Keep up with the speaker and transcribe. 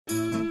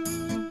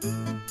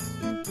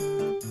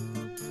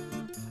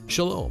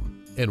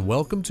Shalom, and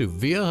welcome to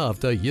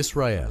V'ahavta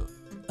Yisrael,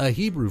 a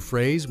Hebrew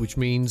phrase which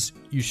means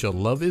you shall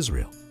love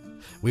Israel.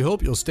 We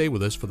hope you'll stay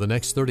with us for the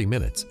next 30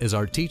 minutes as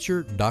our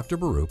teacher, Dr.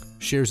 Baruch,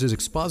 shares his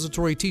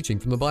expository teaching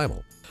from the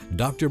Bible.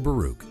 Dr.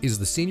 Baruch is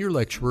the senior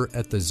lecturer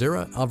at the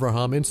Zera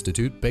Avraham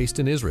Institute based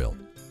in Israel.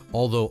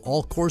 Although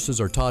all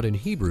courses are taught in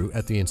Hebrew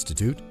at the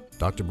Institute,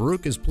 Dr.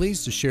 Baruch is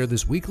pleased to share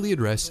this weekly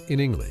address in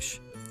English.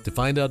 To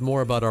find out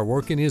more about our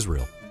work in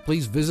Israel,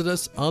 please visit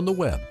us on the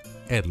web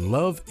at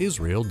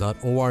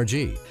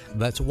loveisrael.org.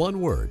 That's one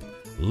word,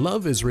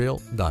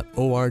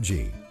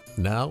 loveisrael.org.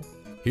 Now,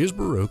 here's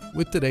Baruch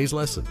with today's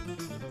lesson.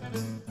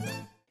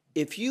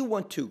 If you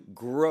want to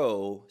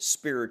grow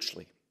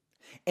spiritually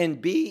and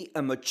be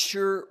a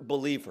mature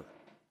believer,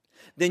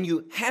 then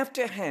you have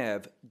to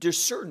have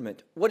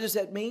discernment. What does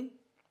that mean?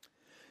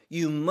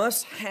 You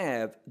must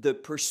have the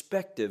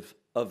perspective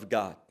of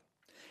God.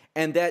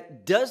 And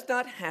that does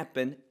not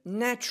happen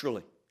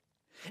naturally.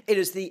 It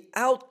is the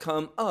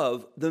outcome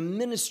of the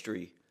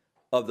ministry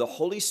of the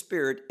Holy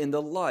Spirit in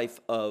the life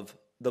of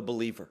the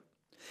believer.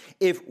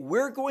 If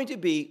we're going to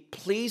be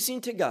pleasing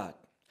to God,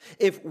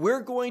 if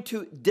we're going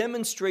to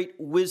demonstrate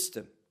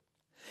wisdom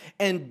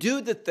and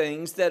do the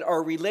things that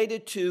are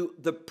related to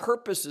the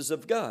purposes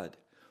of God,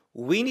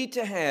 we need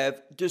to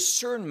have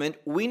discernment.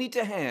 We need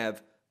to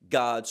have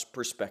God's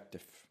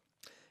perspective.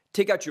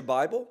 Take out your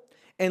Bible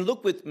and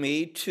look with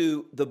me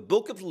to the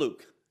book of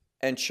Luke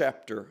and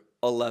chapter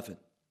 11.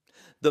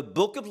 The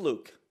book of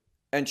Luke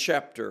and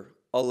chapter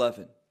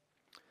 11.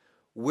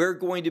 We're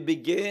going to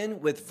begin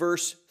with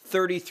verse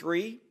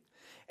 33,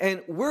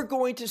 and we're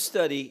going to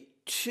study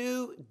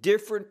two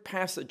different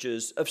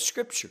passages of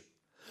Scripture.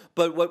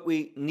 But what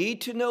we need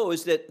to know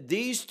is that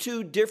these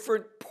two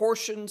different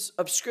portions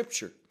of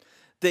Scripture,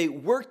 they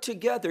work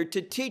together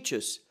to teach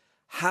us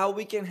how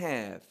we can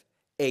have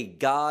a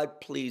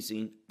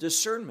God-pleasing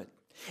discernment,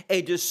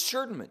 a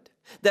discernment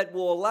that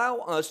will allow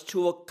us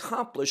to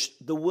accomplish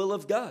the will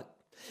of God.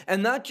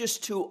 And not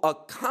just to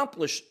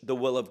accomplish the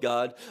will of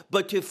God,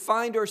 but to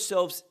find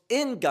ourselves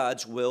in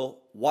God's will.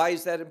 Why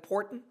is that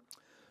important?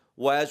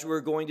 Well, as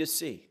we're going to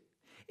see,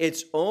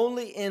 it's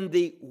only in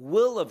the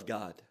will of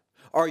God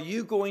are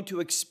you going to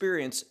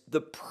experience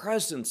the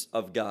presence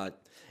of God.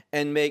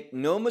 And make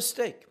no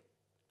mistake,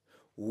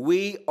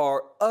 we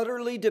are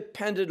utterly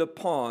dependent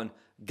upon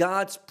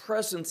God's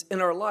presence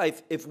in our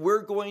life if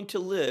we're going to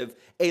live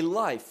a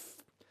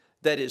life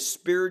that is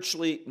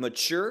spiritually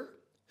mature,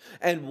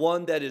 and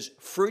one that is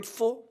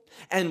fruitful,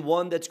 and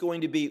one that's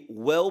going to be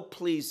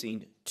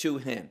well-pleasing to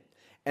Him.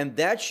 And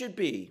that should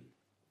be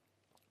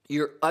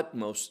your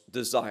utmost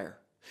desire,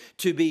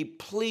 to be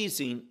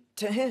pleasing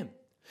to Him,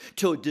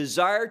 to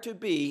desire to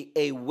be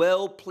a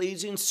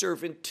well-pleasing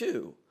servant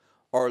to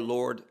our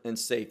Lord and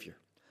Savior.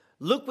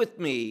 Look with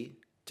me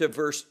to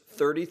verse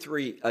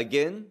 33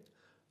 again,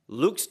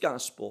 Luke's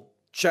Gospel,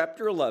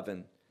 chapter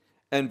 11,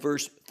 and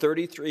verse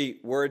 33,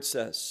 where it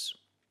says,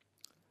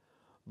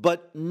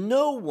 "But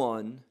no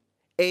one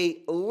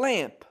a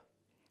lamp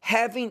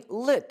having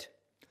lit."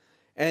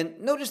 And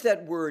notice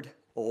that word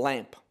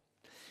lamp.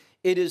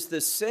 It is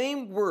the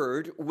same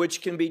word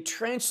which can be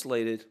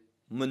translated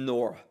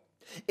menorah.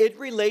 It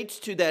relates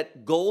to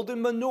that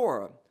golden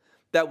menorah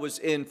that was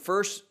in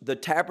first the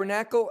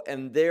tabernacle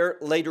and there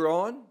later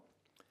on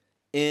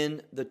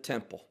in the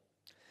temple.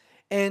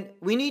 And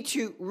we need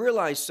to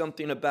realize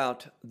something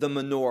about the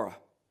menorah.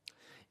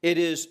 It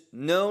is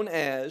known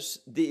as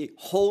the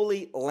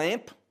holy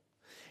lamp,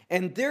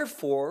 and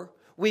therefore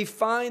we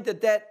find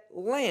that that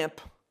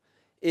lamp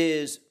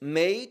is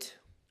made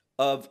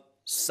of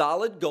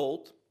solid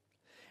gold,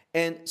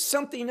 and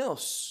something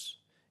else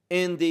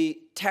in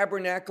the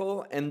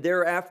tabernacle and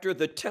thereafter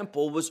the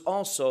temple was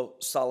also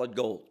solid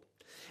gold.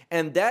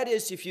 And that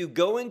is, if you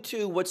go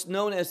into what's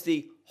known as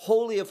the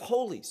Holy of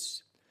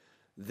Holies,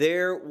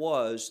 there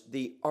was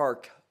the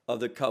Ark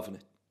of the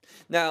Covenant.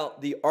 Now,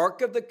 the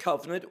Ark of the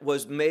Covenant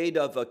was made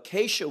of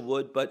acacia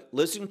wood, but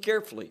listen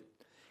carefully.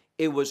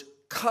 It was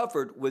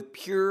covered with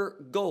pure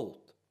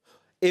gold.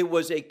 It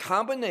was a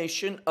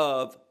combination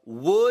of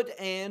wood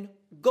and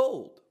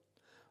gold.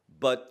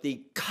 But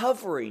the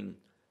covering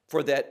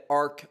for that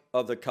Ark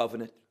of the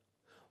Covenant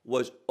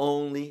was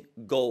only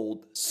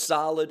gold,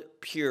 solid,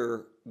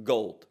 pure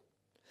gold.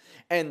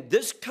 And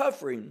this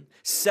covering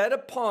set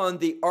upon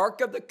the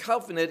Ark of the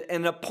Covenant,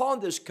 and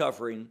upon this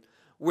covering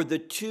were the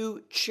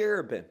two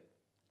cherubim.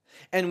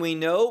 And we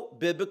know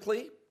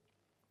biblically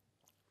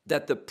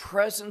that the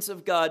presence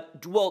of God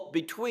dwelt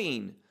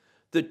between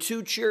the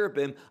two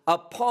cherubim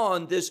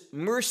upon this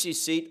mercy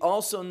seat,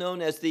 also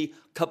known as the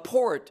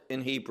kaporet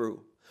in Hebrew,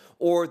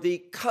 or the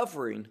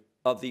covering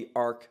of the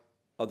Ark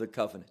of the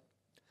Covenant.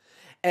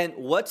 And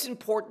what's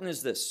important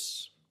is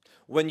this.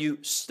 When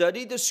you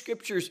study the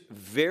Scriptures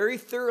very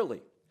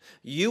thoroughly,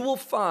 you will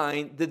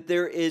find that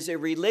there is a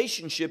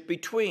relationship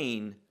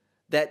between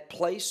that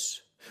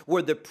place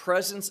where the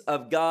presence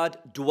of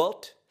God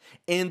dwelt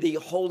in the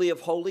Holy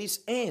of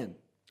Holies and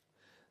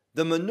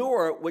the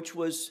menorah, which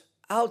was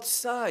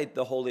outside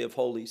the Holy of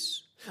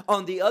Holies,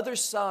 on the other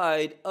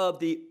side of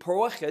the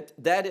porochet,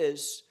 that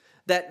is,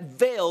 that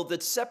veil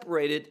that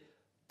separated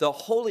the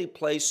holy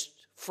place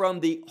from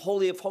the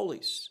Holy of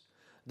Holies.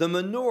 The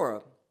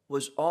menorah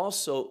was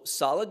also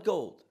solid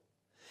gold.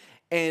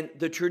 And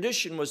the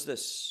tradition was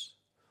this: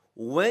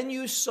 when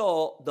you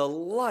saw the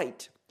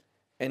light,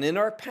 and in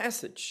our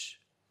passage,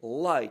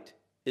 light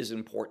is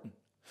important.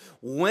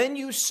 When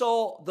you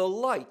saw the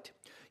light,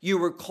 you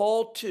were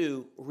called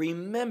to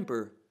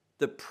remember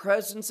the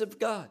presence of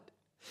God,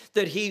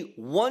 that He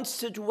wants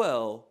to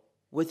dwell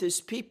with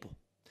His people.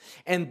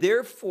 And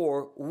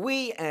therefore,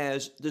 we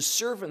as the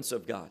servants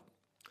of God,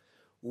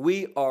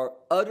 we are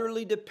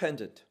utterly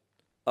dependent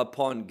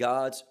upon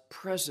God's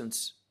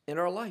presence in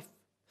our life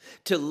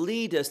to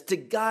lead us, to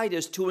guide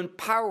us, to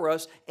empower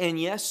us, and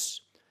yes,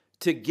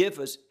 to give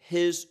us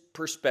His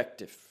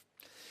perspective.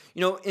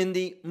 You know, in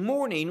the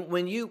morning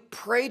when you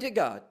pray to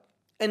God,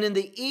 and in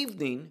the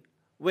evening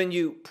when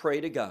you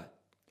pray to God,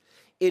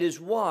 it is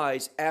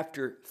wise,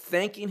 after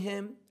thanking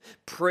Him,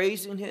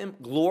 praising Him,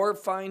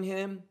 glorifying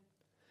Him,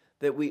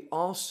 that we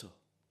also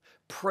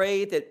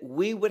pray that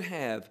we would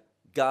have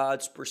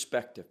God's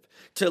perspective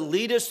to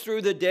lead us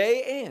through the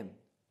day and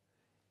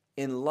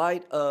in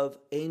light of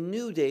a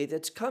new day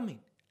that's coming.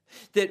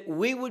 That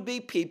we would be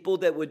people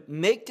that would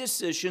make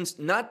decisions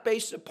not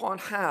based upon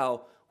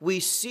how we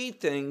see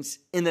things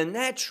in the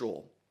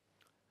natural,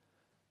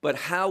 but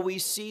how we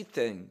see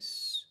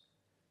things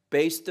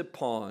based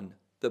upon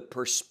the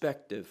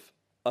perspective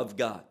of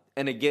God.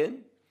 And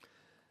again,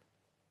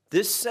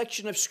 this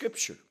section of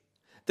Scripture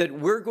that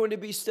we're going to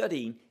be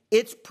studying,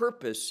 its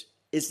purpose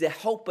is to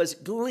help us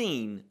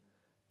glean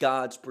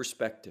God's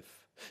perspective.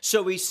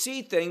 So we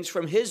see things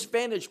from His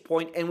vantage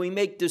point and we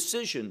make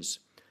decisions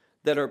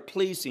that are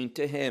pleasing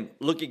to Him.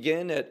 Look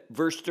again at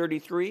verse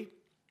 33.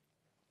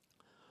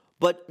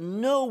 But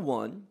no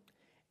one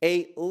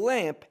a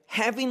lamp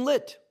having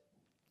lit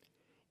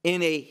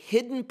in a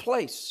hidden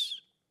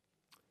place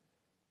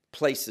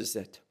places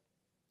it,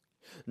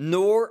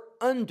 nor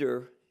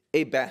under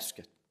a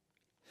basket.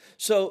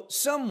 So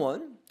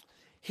someone,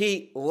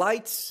 he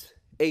lights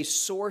a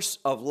source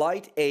of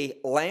light, a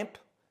lamp,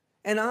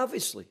 and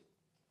obviously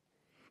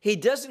he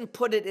doesn't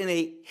put it in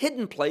a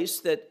hidden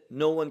place that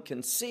no one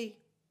can see,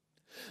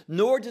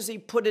 nor does he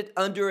put it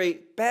under a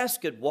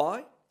basket.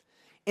 Why?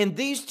 In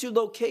these two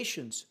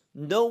locations,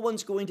 no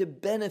one's going to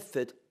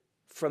benefit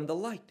from the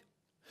light.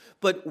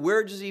 But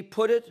where does he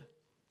put it?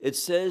 It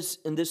says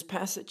in this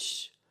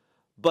passage,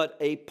 but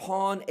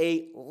upon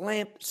a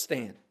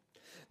lampstand.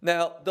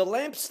 Now, the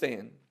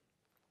lampstand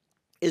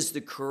is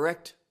the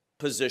correct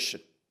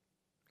position.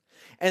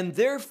 And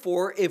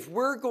therefore, if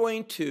we're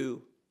going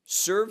to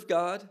serve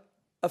God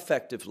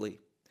effectively,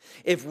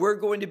 if we're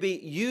going to be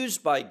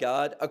used by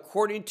God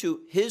according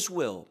to His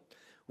will,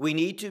 we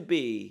need to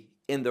be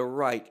in the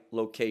right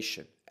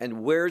location.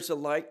 And where's the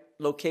right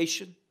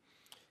location?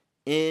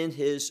 In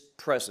His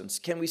presence.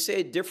 Can we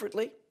say it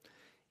differently?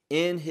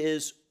 In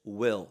His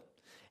will.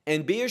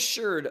 And be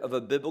assured of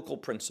a biblical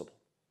principle.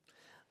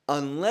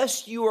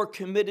 Unless you are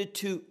committed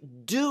to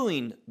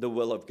doing the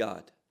will of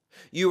God,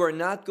 you are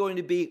not going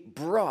to be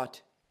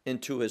brought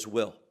into His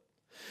will.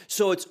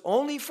 So it's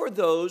only for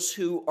those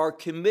who are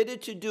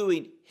committed to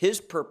doing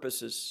His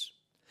purposes,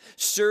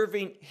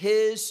 serving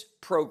His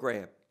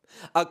program,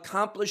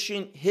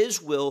 accomplishing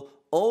His will,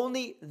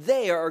 only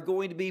they are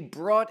going to be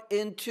brought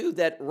into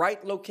that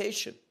right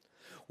location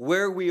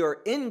where we are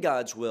in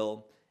God's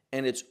will,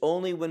 and it's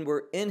only when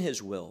we're in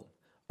His will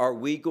are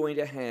we going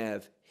to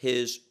have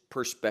His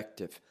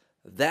perspective.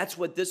 That's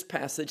what this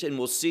passage, and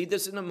we'll see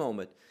this in a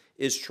moment,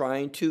 is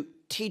trying to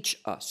teach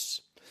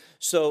us.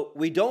 So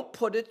we don't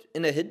put it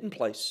in a hidden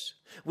place.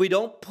 We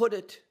don't put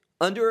it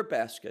under a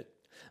basket,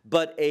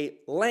 but a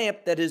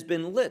lamp that has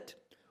been lit,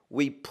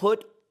 we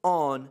put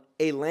on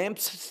a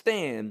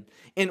lampstand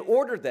in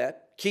order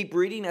that, keep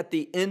reading at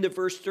the end of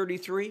verse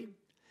 33,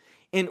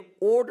 in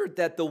order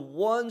that the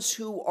ones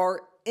who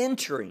are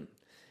entering,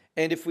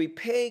 and if we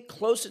pay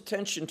close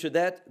attention to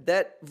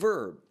that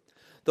verb,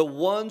 the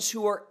ones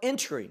who are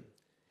entering,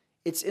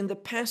 it's in the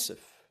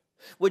passive,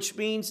 which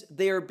means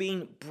they are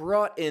being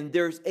brought in.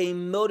 There's a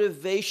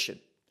motivation.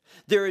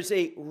 There is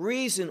a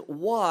reason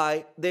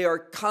why they are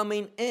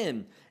coming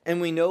in.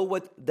 And we know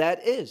what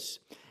that is.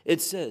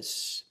 It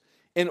says,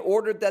 in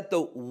order that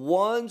the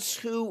ones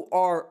who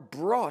are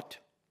brought,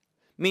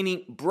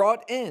 meaning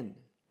brought in,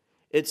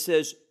 it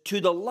says, to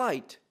the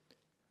light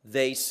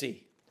they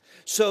see.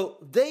 So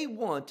they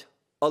want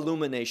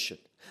illumination.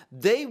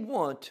 They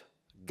want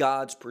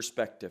God's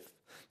perspective.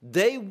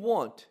 They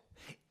want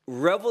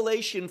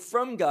revelation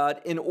from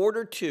God in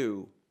order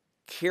to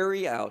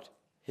carry out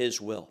His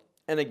will.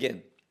 And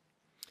again,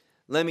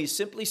 let me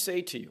simply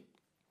say to you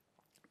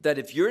that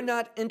if you're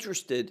not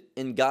interested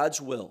in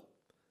God's will,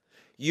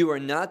 you are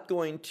not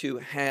going to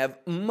have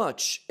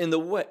much in the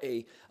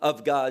way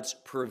of God's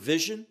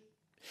provision,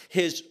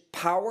 His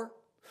power,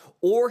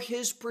 or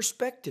His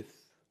perspective.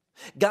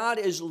 God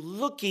is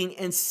looking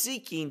and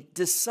seeking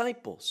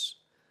disciples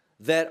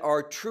that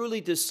are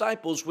truly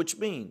disciples, which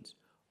means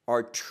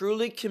are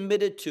truly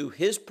committed to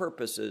His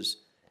purposes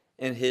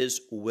and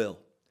His will.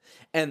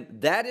 And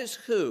that is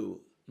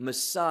who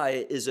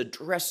Messiah is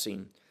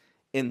addressing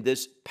in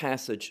this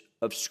passage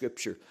of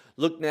Scripture.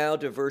 Look now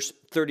to verse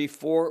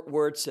 34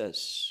 where it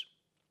says,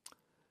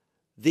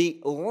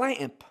 "The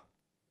lamp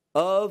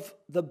of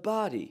the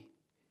body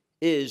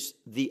is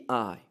the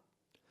eye."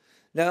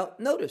 Now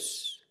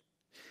notice,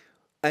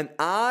 an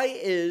eye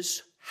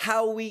is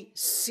how we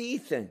see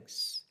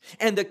things.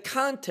 And the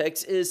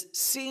context is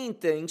seeing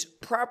things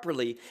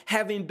properly,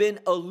 having been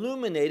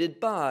illuminated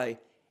by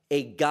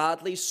a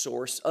godly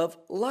source of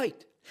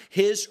light,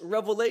 His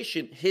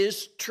revelation,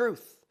 His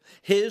truth,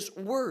 His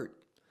word.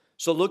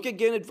 So look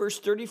again at verse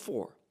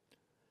 34.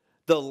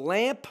 The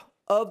lamp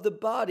of the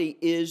body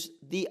is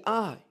the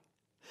eye.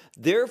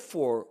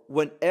 Therefore,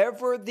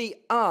 whenever the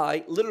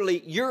eye,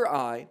 literally your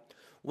eye,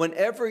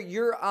 whenever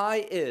your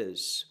eye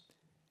is,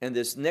 and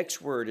this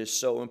next word is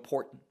so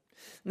important.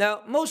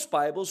 Now, most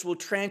Bibles will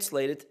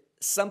translate it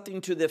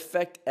something to the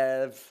effect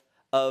of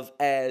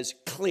as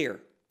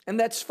clear, and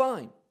that's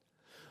fine.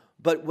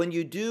 But when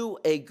you do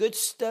a good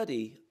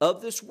study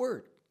of this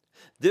word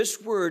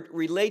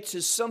relates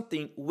to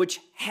something which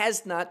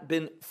has not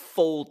been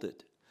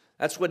folded.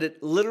 That's what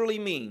it literally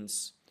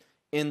means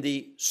in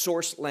the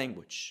source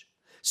language.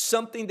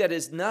 Something that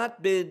has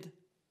not been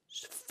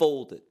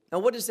folded. Now,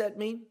 what does that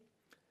mean?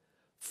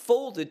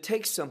 Folded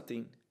takes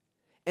something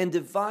and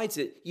divides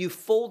it. You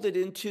fold it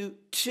into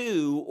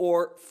two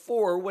or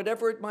four,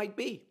 whatever it might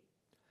be.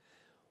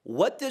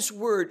 What this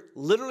word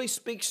literally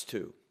speaks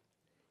to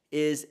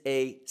is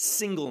a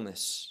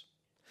singleness,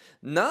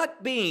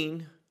 not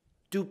being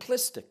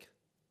duplistic,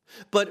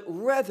 but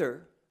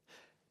rather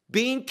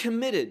being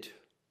committed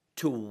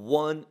to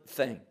one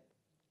thing,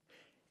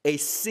 a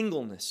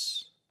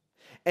singleness.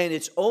 And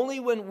it's only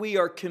when we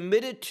are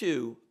committed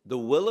to the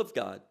will of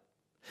God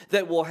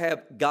that we'll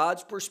have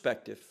God's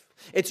perspective.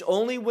 It's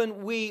only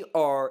when we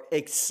are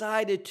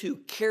excited to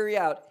carry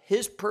out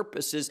His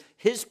purposes,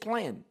 His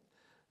plan,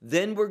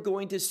 then we're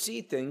going to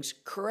see things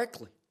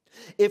correctly.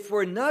 If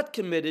we're not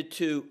committed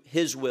to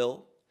His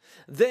will,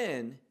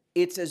 then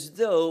it's as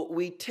though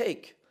we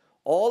take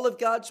all of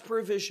God's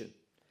provision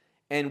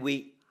and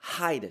we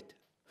hide it,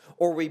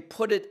 or we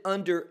put it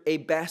under a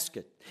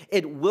basket.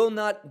 It will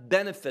not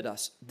benefit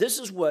us. This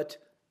is what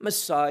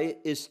Messiah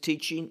is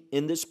teaching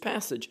in this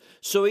passage.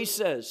 So he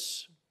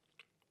says,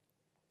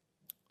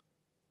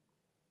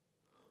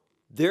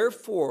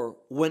 therefore,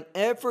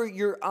 whenever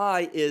your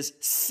eye is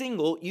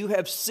single, you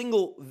have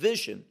single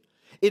vision,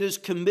 it is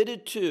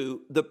committed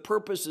to the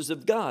purposes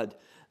of God,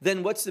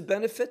 then what's the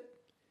benefit?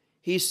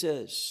 He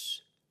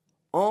says,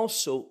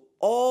 also,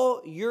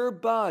 all your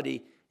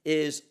body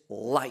is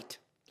light,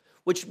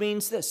 which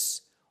means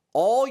this,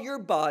 all your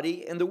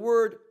body, and the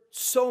word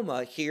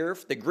soma here,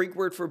 the Greek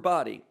word for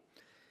body,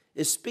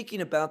 is speaking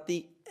about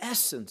the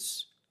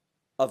essence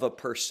of a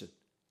person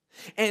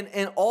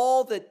and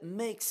all that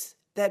makes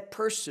that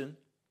person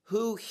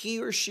who he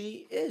or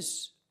she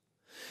is.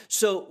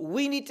 So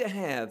we need to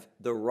have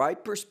the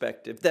right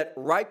perspective. That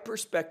right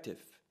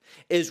perspective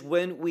is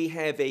when we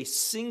have a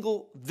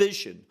single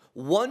vision,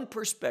 one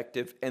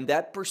perspective, and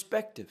that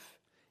perspective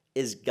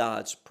is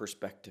God's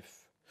perspective.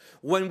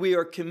 When we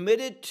are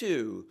committed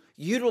to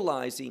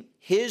utilizing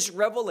His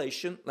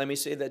revelation, let me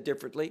say that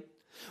differently,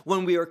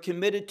 when we are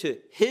committed to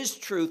His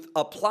truth,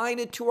 applying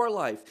it to our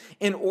life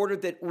in order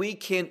that we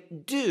can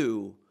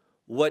do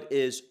what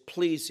is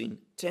pleasing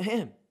to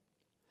Him.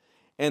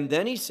 And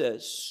then he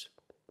says,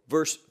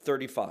 verse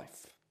 35,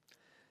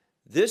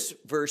 this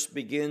verse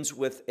begins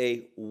with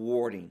a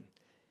warning.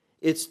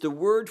 It's the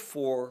word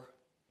for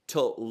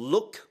to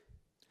look.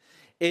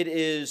 It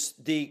is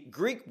the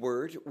Greek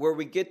word where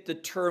we get the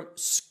term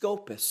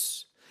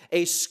scopus,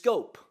 a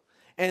scope.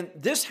 And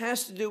this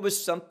has to do with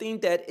something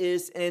that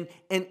is an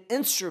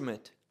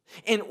instrument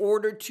in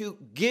order to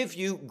give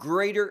you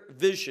greater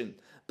vision.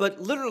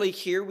 But literally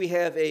here we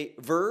have a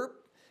verb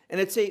and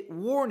it's a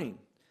warning.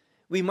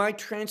 We might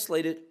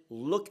translate it,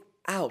 look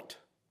out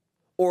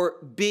or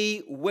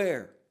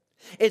beware.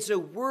 It's a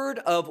word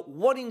of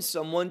wanting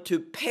someone to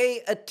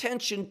pay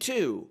attention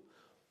to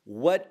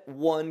what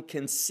one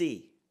can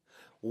see,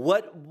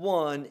 what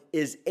one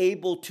is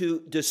able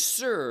to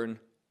discern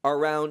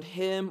around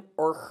him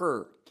or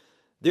her.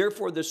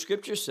 Therefore, the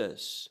scripture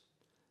says,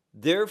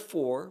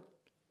 therefore,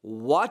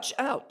 watch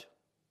out,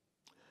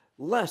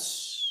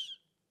 lest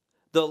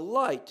the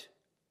light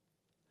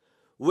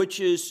which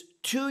is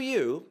to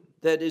you,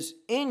 that is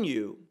in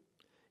you,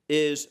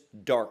 is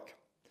dark.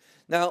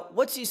 Now,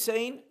 what's he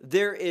saying?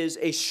 There is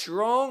a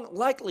strong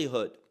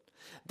likelihood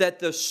that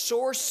the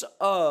source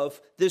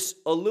of this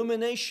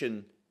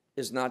illumination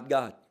is not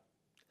God.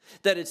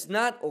 That it's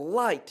not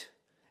light,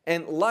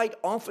 and light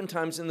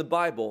oftentimes in the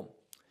Bible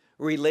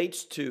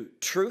relates to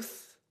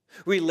truth,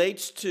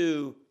 relates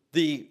to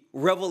the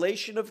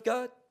revelation of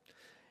God.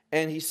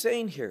 And he's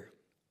saying here,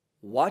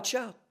 watch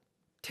out,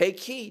 take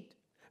heed,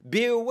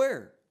 be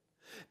aware,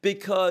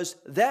 because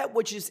that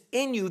which is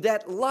in you,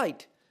 that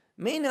light,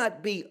 may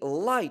not be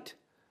light,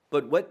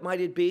 but what might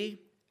it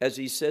be? As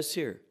he says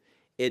here,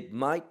 it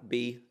might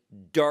be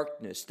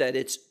darkness, that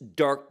it's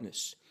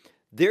darkness.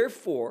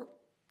 Therefore,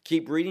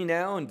 keep reading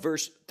now in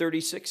verse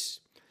 36.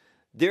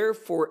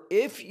 Therefore,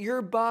 if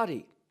your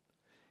body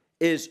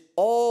is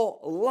all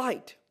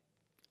light,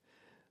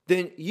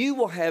 then you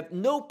will have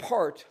no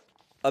part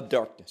of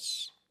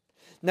darkness.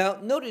 Now,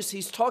 notice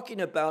he's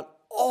talking about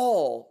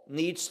all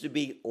needs to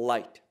be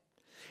light.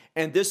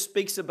 And this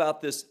speaks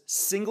about this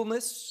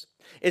singleness.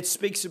 It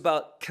speaks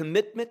about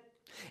commitment.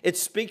 It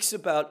speaks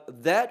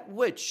about that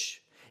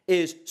which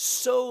is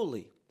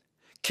solely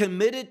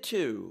committed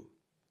to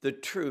the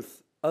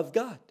truth of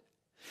God.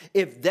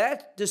 If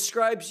that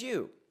describes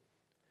you,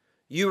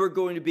 you are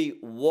going to be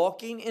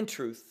walking in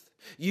truth.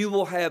 You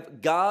will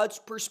have God's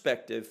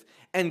perspective,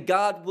 and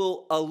God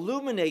will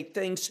illuminate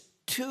things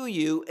to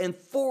you and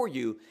for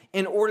you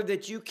in order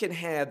that you can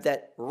have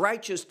that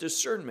righteous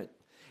discernment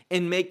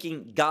in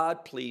making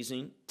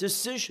God-pleasing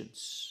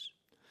decisions.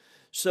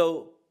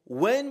 So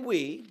when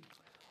we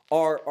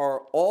are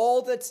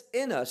all that's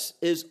in us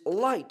is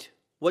light,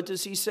 what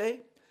does he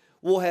say?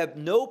 We'll have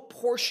no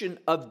portion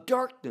of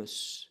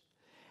darkness,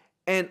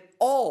 and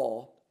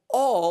all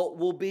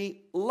will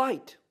be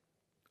light.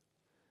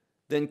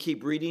 Then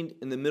keep reading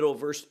in the middle of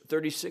verse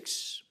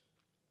 36.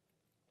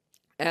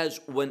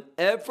 As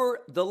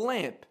whenever the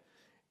lamp,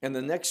 and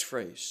the next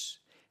phrase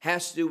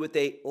has to do with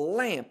a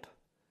lamp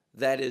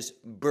that is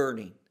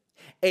burning,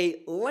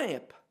 a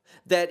lamp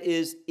that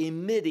is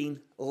emitting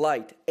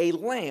light, a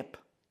lamp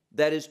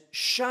that is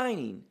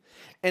shining.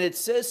 And it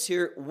says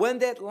here, when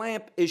that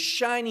lamp is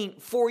shining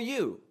for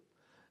you,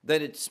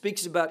 that it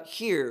speaks about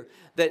here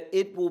that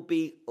it will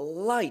be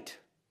light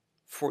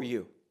for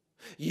you.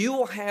 You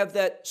will have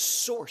that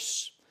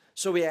source.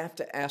 So we have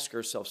to ask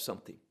ourselves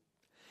something.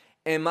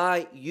 Am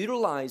I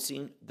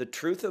utilizing the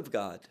truth of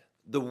God,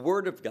 the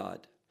Word of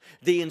God,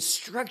 the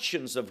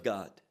instructions of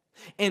God,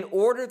 in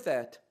order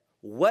that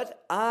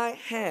what I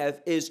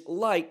have is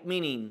light,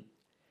 meaning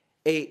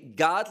a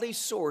godly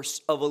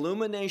source of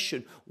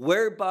illumination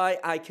whereby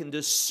I can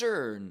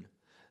discern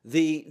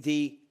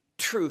the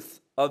truth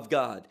of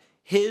God,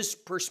 His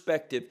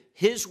perspective,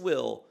 His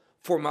will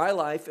for my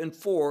life and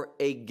for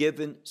a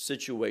given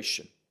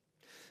situation.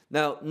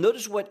 Now,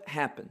 notice what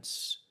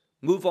happens.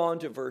 Move on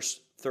to verse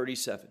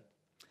 37.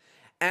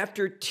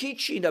 After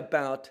teaching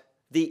about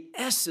the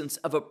essence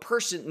of a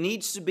person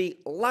needs to be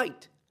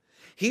light,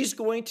 he's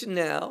going to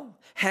now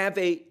have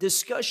a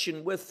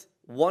discussion with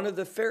one of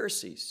the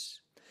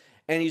Pharisees.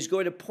 And he's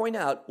going to point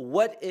out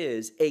what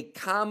is a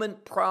common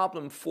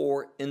problem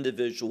for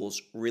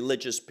individuals,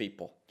 religious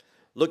people.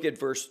 Look at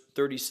verse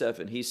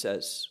 37. He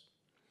says,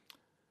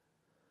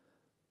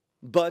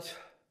 but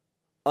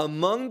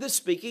among the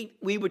speaking,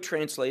 we would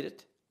translate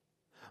it,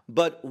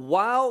 but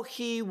while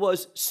he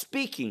was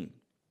speaking,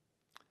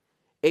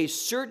 a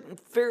certain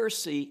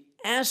Pharisee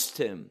asked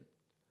him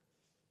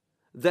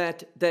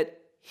that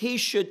he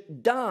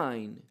should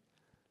dine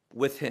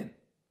with him.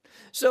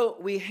 So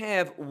we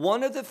have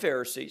one of the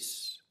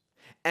Pharisees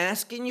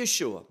asking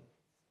Yeshua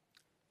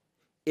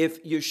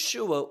if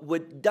Yeshua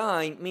would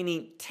dine,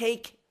 meaning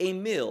take a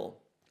meal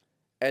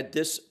at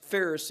this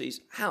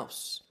Pharisee's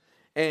house.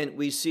 And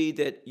we see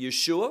that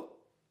Yeshua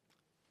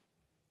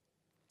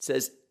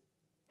says,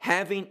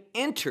 having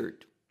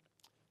entered,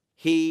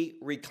 he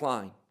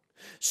reclined.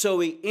 So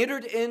he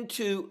entered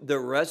into the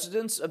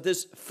residence of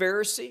this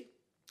Pharisee,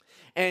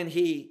 and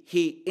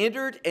he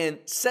entered and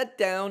sat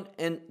down,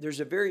 and there's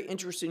a very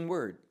interesting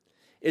word.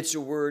 It's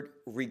a word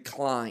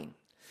recline.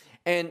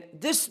 And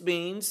this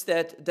means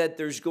that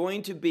there's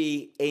going to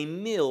be a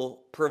meal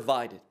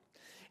provided.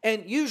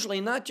 And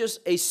usually not just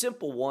a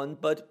simple one,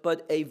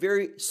 but a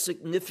very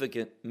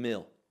significant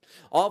meal.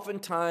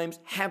 Oftentimes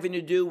having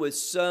to do with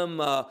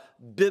some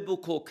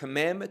biblical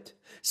commandment,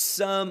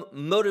 some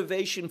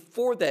motivation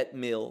for that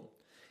meal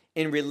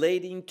in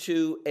relating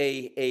to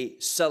a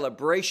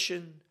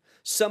celebration,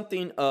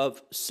 something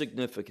of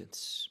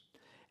significance.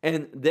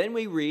 And then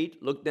we read,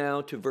 look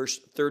now to verse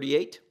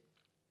 38.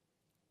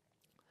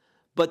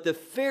 But the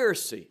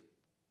Pharisee,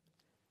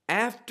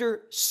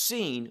 after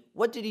seeing,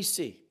 what did he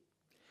see?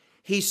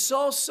 He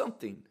saw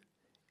something,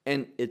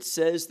 and it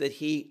says that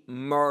he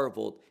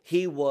marveled.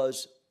 He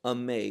was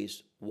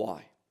amazed.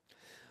 Why?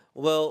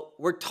 Well,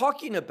 we're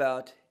talking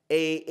about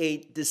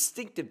a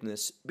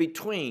distinctiveness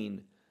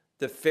between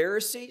the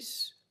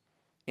Pharisees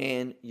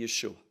and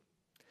Yeshua.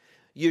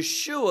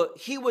 Yeshua,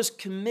 he was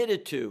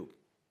committed to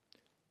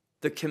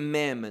the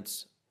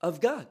commandments of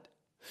God.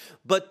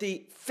 But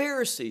the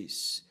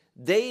Pharisees,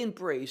 they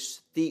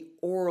embraced the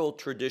oral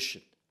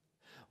tradition,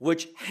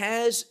 which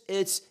has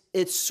its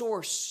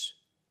source,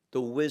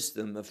 the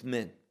wisdom of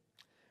men.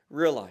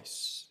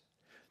 Realize,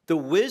 the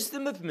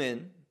wisdom of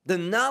men, the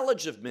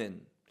knowledge of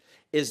men,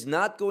 is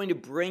not going to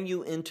bring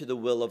you into the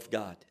will of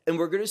God. And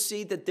we're going to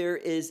see that there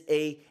is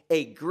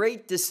a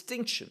great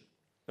distinction.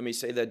 Let me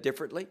say that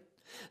differently.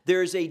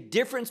 There is a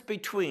difference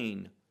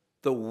between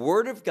the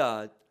Word of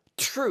God,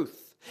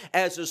 truth,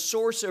 as a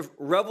source of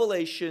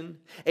revelation,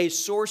 a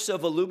source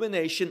of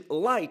illumination,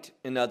 light,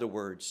 in other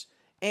words,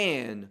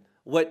 and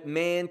what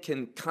man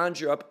can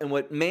conjure up and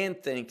what man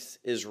thinks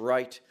is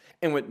right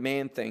and what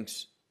man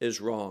thinks is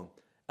wrong.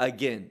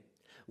 Again,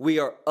 we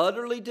are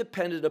utterly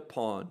dependent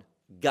upon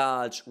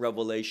God's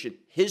revelation,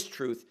 His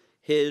truth,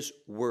 his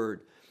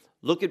word.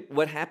 Look at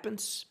what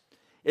happens.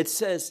 It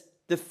says,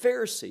 the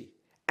Pharisee,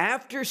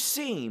 after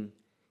seeing,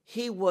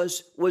 he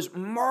was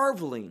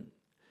marveling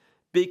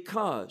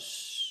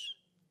because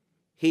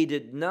he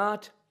did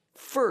not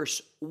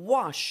first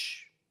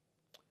wash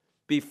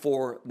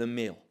before the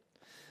meal.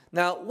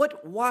 Now,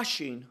 what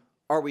washing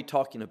are we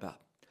talking about?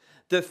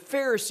 The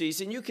Pharisees,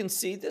 and you can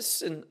see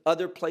this in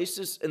other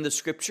places in the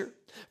scripture.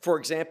 For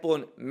example,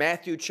 in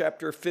Matthew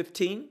chapter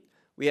 15,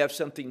 we have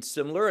something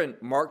similar in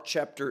Mark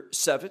chapter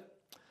 7.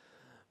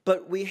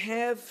 But we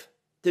have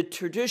the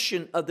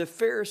tradition of the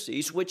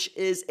Pharisees, which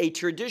is a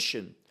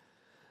tradition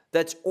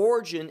that's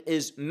origin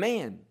is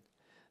man,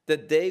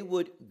 that they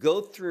would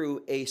go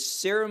through a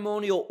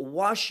ceremonial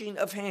washing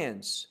of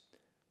hands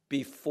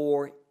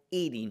before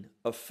eating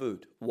of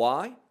food.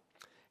 Why?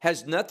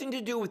 Has nothing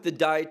to do with the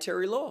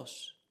dietary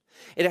laws.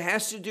 It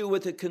has to do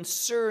with a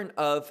concern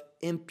of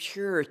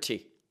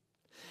impurity.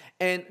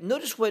 And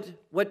notice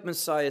what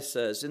Messiah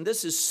says, and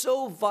this is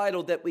so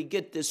vital that we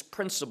get this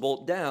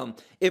principle down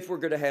if we're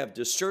going to have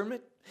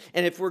discernment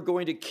and if we're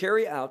going to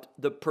carry out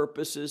the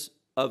purposes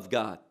of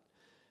God.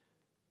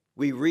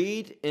 We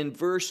read in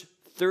verse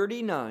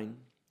 39,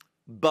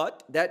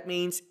 but that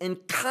means in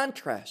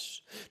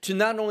contrast to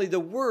not only the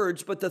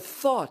words but the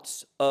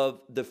thoughts of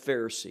the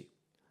Pharisee.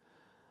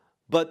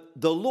 But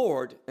the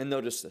Lord, and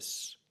notice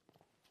this,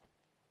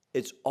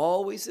 it's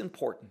always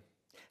important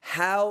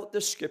how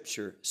the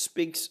scripture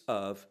speaks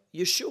of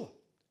Yeshua,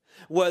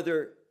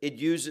 whether it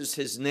uses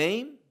his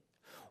name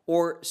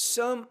or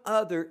some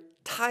other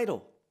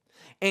title.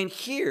 And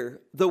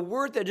here, the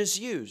word that is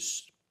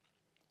used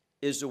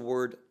is the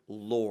word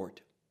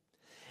Lord.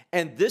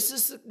 And this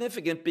is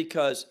significant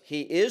because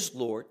he is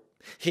Lord,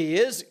 he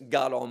is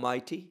God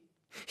Almighty,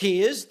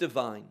 he is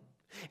divine,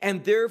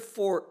 and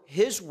therefore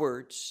his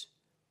words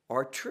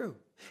are true.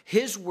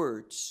 His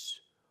words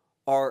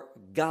are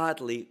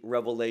godly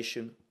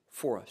revelation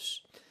for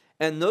us.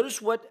 And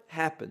notice what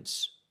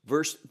happens,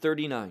 verse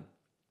 39.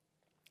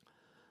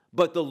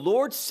 But the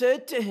Lord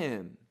said to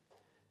him,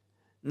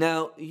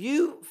 now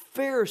you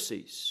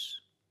Pharisees,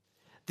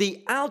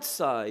 the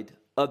outside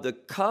of the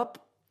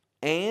cup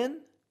and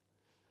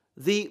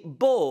the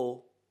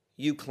bowl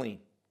you clean.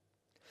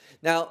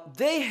 Now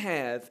they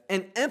have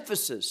an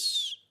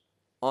emphasis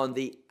on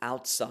the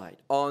outside,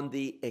 on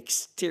the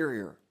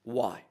exterior.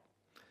 Why?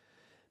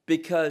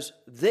 Because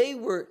they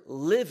were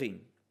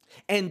living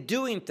and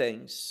doing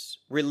things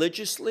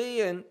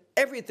religiously and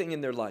everything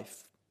in their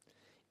life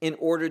in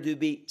order to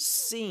be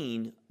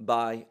seen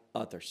by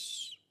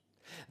others.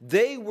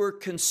 They were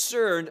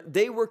concerned,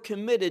 they were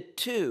committed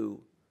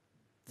to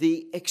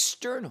the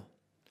external.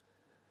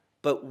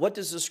 But what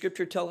does the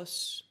scripture tell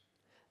us?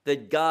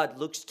 That God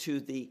looks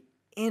to the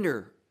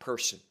inner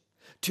person,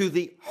 to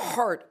the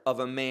heart of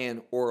a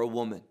man or a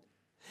woman.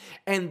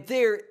 And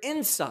their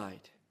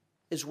inside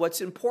is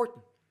what's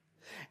important.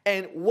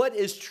 And what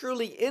is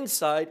truly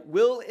inside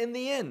will, in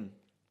the end,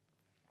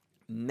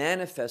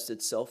 manifest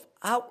itself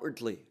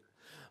outwardly.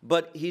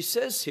 But he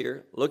says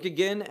here, look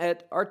again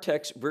at our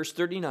text, verse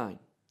 39.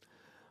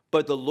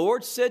 But the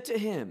Lord said to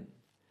him,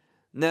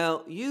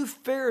 now you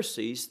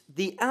Pharisees,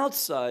 the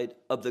outside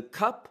of the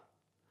cup,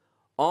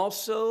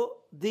 also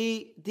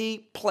the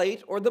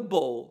plate or the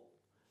bowl,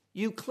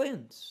 you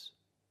cleanse.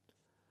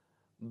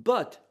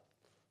 But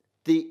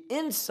the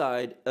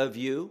inside of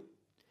you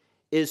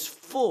is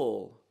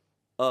full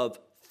of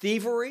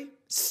thievery,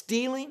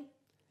 stealing,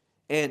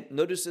 and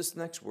notice this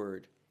next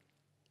word,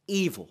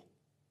 evil.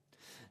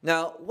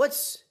 Now,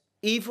 what's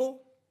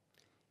evil?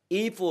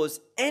 Evil is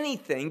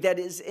anything that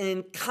is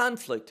in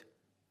conflict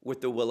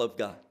with the will of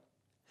God.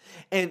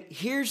 And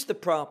here's the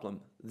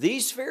problem.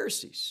 These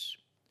Pharisees,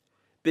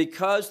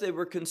 because they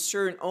were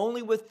concerned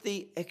only with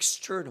the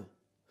external,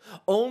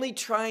 only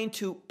trying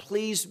to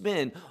please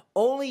men,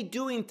 only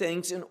doing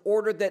things in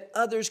order that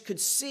others could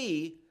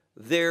see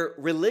their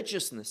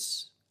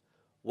religiousness,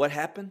 what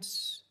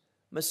happens?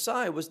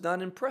 Messiah was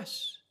not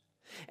impressed.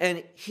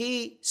 And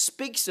he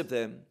speaks of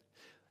them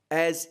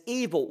as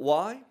evil.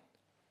 Why?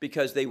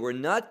 Because they were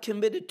not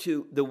committed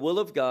to the will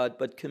of God,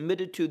 but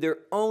committed to their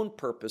own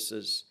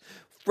purposes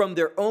from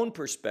their own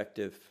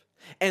perspective.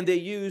 And they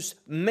use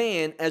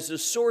man as the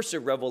source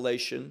of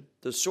revelation,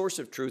 the source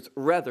of truth,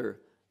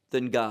 rather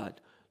than God.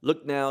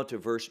 Look now to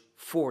verse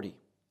 40.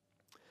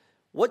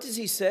 What does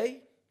he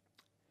say?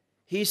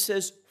 He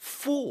says,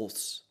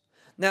 fools.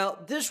 Now,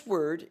 this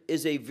word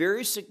is a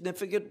very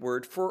significant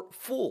word for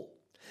fool.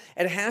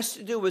 It has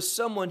to do with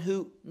someone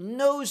who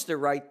knows the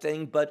right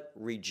thing but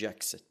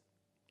rejects it.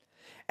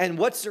 And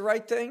what's the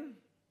right thing?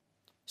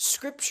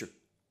 Scripture.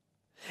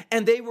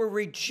 And they were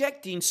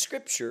rejecting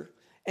Scripture.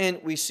 And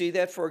we see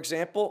that, for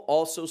example,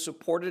 also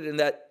supported in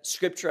that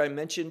Scripture I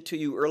mentioned to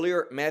you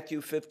earlier,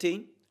 Matthew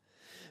 15.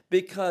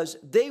 Because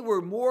they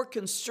were more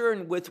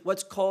concerned with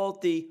what's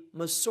called the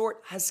Masort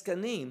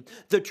Haskanim,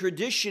 the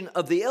tradition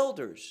of the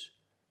elders,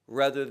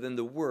 rather than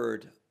the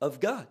word of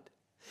God.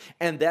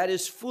 And that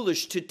is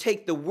foolish, to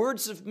take the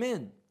words of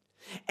men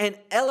and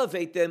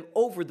elevate them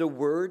over the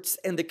words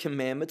and the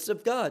commandments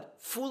of God.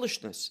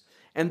 Foolishness.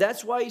 And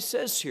that's why he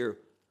says here,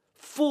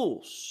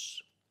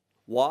 fools.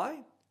 Why?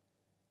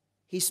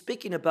 He's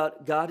speaking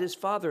about God his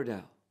Father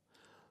now.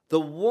 The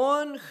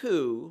one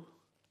who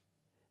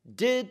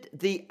did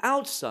the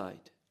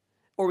outside,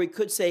 or we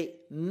could say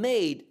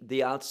made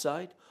the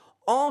outside,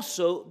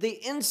 also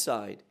the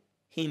inside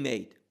he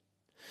made.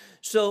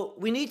 So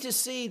we need to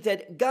see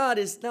that God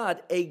is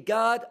not a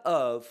God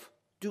of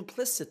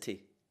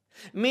duplicity,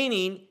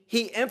 meaning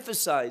he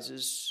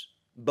emphasizes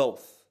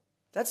both.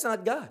 That's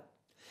not God.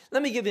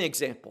 Let me give you an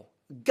example.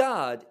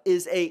 God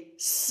is a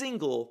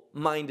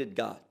single-minded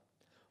God.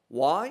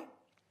 Why?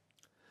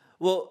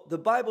 Well, the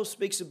Bible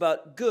speaks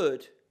about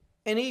good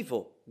and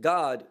evil.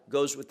 God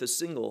goes with the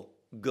single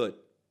good.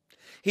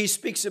 He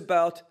speaks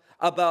about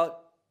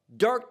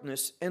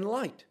darkness and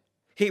light.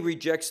 He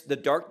rejects the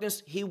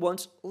darkness. He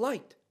wants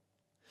light.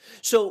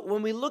 So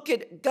when we look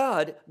at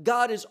God,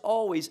 God is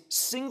always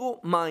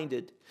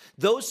single-minded,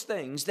 those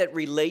things that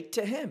relate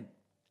to him.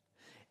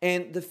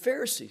 And the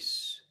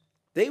Pharisees,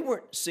 they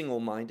weren't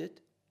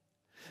single-minded.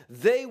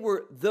 They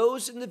were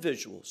those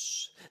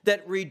individuals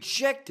that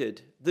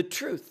rejected the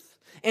truth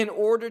in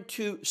order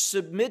to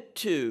submit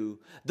to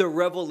the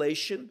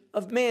revelation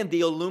of man,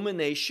 the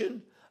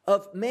illumination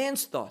of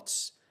man's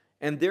thoughts.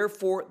 And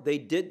therefore, they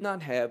did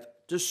not have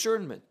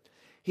discernment.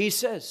 He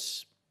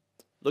says,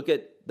 look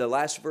at the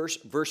last verse,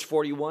 verse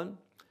 41.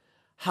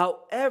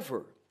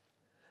 However,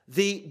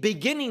 the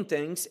beginning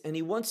things, and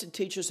he wants to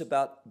teach us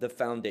about the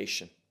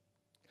foundation.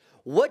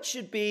 What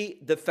should be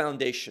the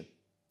foundation?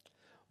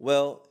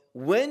 Well,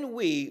 when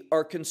we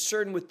are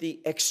concerned with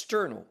the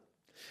external,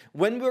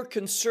 when we're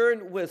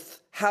concerned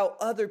with how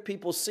other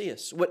people see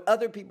us, what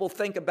other people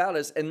think about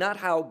us, and not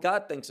how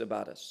God thinks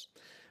about us,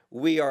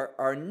 we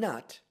are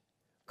not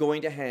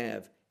going to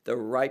have the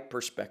right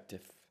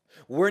perspective.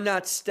 We're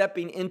not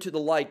stepping into the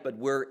light, but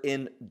we're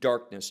in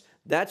darkness.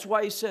 That's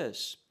why he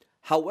says,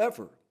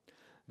 however,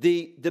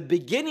 the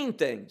beginning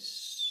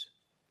things,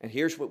 and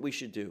here's what we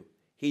should do.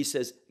 He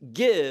says,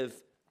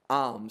 give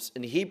alms.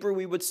 In Hebrew,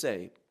 we would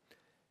say,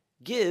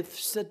 give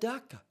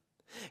tzedakah.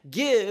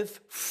 Give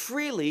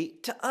freely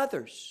to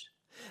others.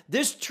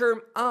 This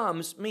term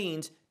alms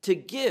means to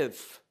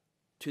give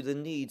to the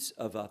needs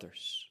of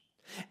others.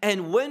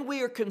 And when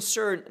we are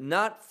concerned,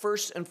 not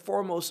first and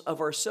foremost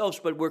of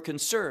ourselves, but we're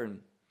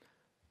concerned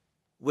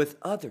with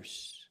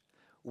others,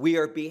 we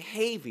are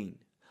behaving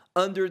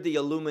under the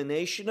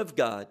illumination of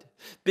God,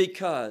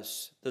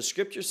 because the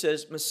scripture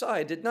says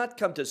Messiah did not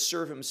come to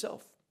serve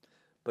himself,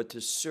 but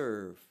to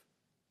serve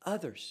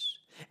others.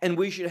 And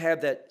we should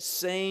have that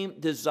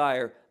same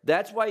desire.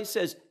 That's why he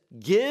says,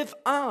 give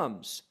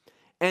alms,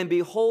 and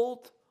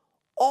behold,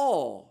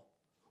 all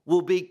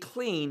will be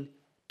clean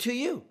to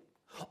you.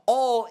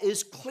 All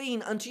is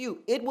clean unto you.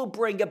 It will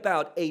bring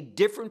about a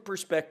different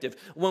perspective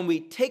when we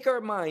take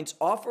our minds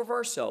off of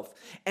ourselves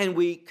and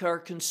we are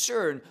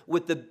concerned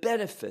with the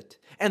benefit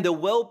and the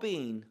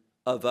well-being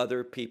of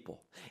other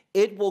people.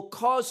 It will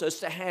cause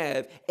us to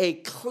have a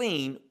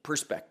clean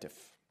perspective.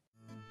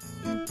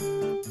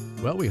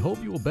 Well, we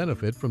hope you will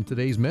benefit from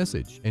today's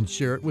message and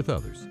share it with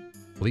others.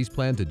 Please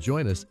plan to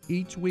join us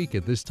each week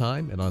at this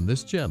time and on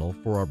this channel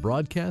for our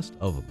broadcast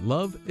of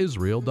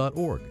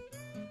loveisrael.org.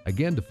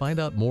 Again, to find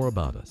out more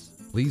about us,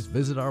 please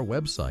visit our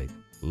website,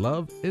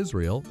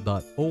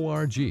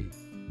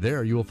 loveisrael.org.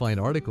 There you will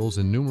find articles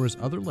and numerous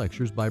other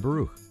lectures by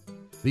Baruch.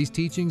 These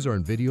teachings are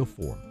in video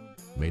form.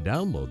 You may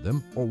download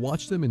them or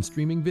watch them in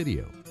streaming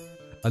video.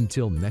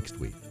 Until next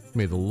week,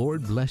 may the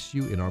Lord bless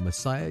you in our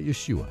Messiah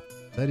Yeshua,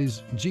 that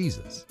is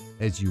Jesus,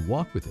 as you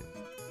walk with him.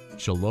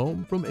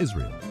 Shalom from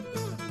Israel.